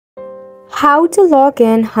How to log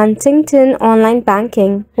in Huntington Online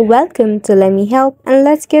Banking. Welcome to Let Me Help, and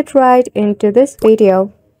let's get right into this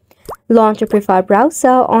video. Launch your preferred browser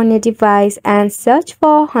on your device and search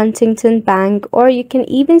for Huntington Bank, or you can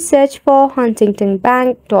even search for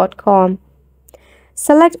huntingtonbank.com.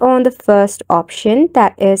 Select on the first option,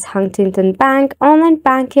 that is Huntington Bank, online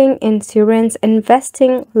banking, insurance,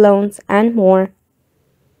 investing, loans, and more.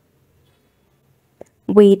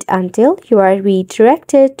 Wait until you are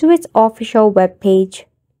redirected to its official webpage.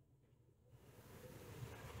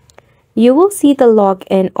 You will see the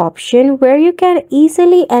login option where you can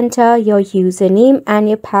easily enter your username and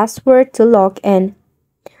your password to log in.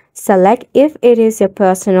 Select if it is your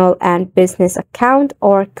personal and business account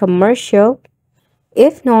or commercial.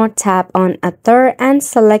 If not, tap on Other and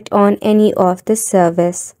select on any of the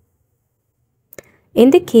service. In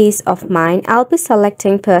the case of mine, I'll be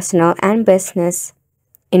selecting personal and business,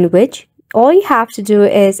 in which all you have to do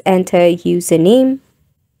is enter a username,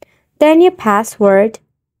 then your password,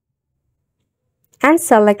 and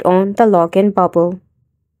select on the login bubble.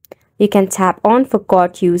 You can tap on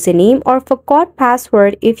Forgot Username or Forgot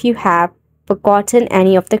Password if you have forgotten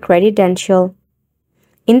any of the credential.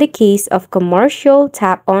 In the case of commercial,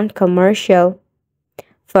 tap on Commercial.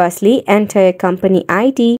 Firstly, enter your company ID.